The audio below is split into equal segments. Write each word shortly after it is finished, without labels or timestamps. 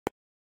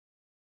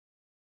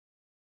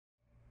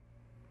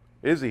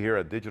Izzy here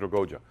at Digital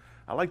Goja.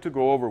 I'd like to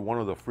go over one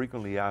of the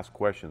frequently asked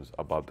questions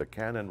about the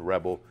Canon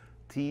Rebel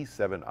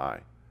T7i.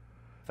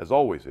 As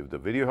always, if the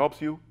video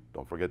helps you,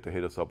 don't forget to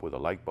hit us up with a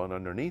like button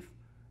underneath.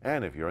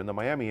 And if you're in the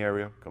Miami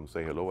area, come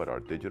say hello at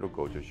our Digital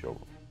Goja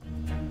showroom.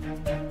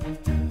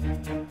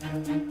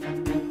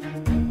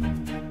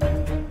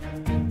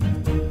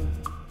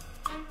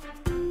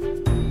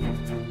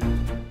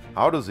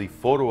 How does the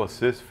photo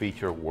assist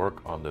feature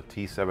work on the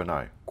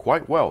T7i?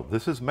 Quite well.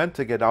 This is meant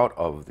to get out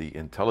of the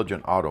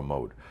intelligent auto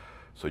mode.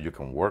 So you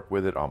can work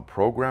with it on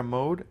program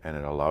mode, and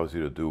it allows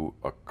you to do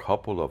a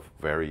couple of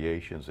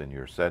variations in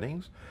your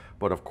settings.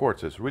 But of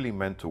course, it's really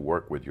meant to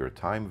work with your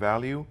time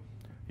value,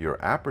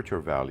 your aperture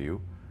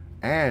value,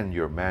 and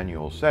your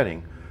manual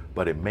setting,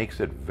 but it makes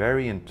it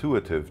very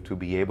intuitive to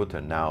be able to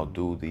now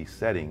do these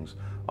settings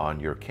on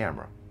your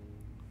camera.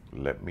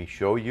 Let me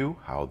show you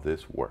how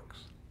this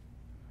works.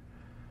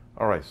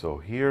 All right, so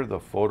here the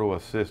photo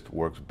assist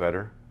works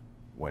better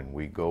when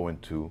we go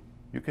into,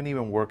 you can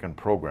even work in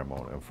program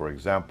mode. And for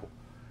example,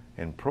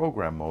 in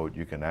program mode,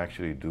 you can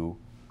actually do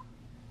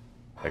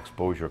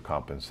exposure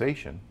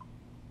compensation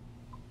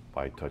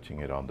by touching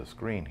it on the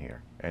screen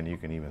here. And you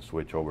can even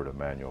switch over to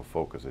manual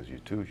focus as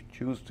you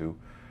choose to,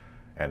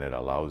 and it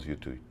allows you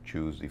to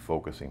choose the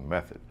focusing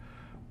method.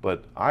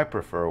 But I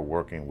prefer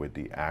working with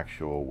the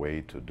actual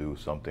way to do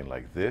something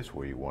like this,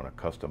 where you want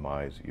to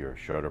customize your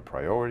shutter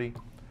priority.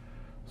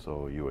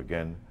 So you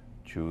again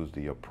choose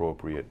the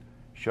appropriate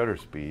shutter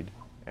speed,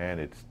 and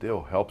it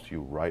still helps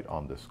you right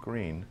on the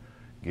screen,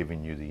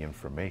 giving you the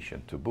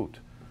information to boot.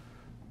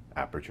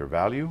 Aperture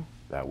value,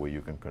 that way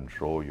you can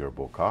control your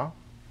bokeh.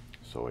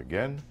 So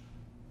again,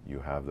 you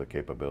have the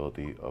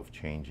capability of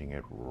changing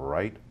it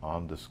right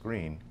on the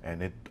screen,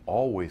 and it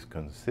always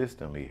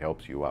consistently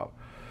helps you out.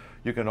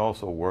 You can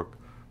also work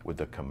with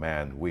the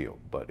command wheel,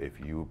 but if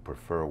you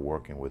prefer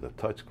working with a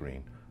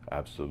touchscreen,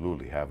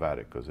 absolutely have at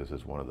it, because this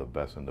is one of the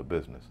best in the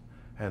business.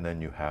 And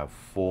then you have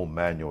full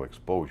manual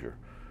exposure,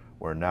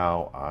 where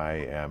now I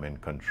am in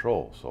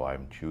control. So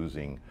I'm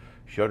choosing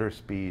shutter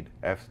speed,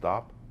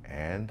 f-stop,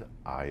 and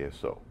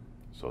ISO.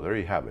 So there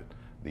you have it,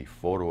 the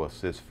photo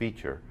assist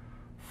feature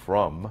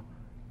from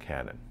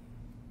Canon.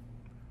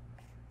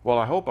 Well,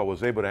 I hope I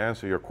was able to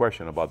answer your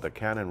question about the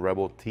Canon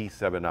Rebel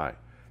T7i.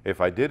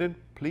 If I didn't,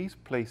 please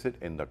place it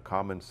in the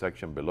comment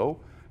section below,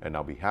 and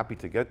I'll be happy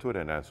to get to it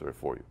and answer it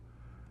for you.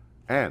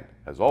 And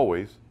as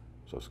always,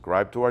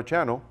 subscribe to our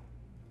channel.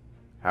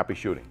 Happy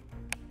shooting.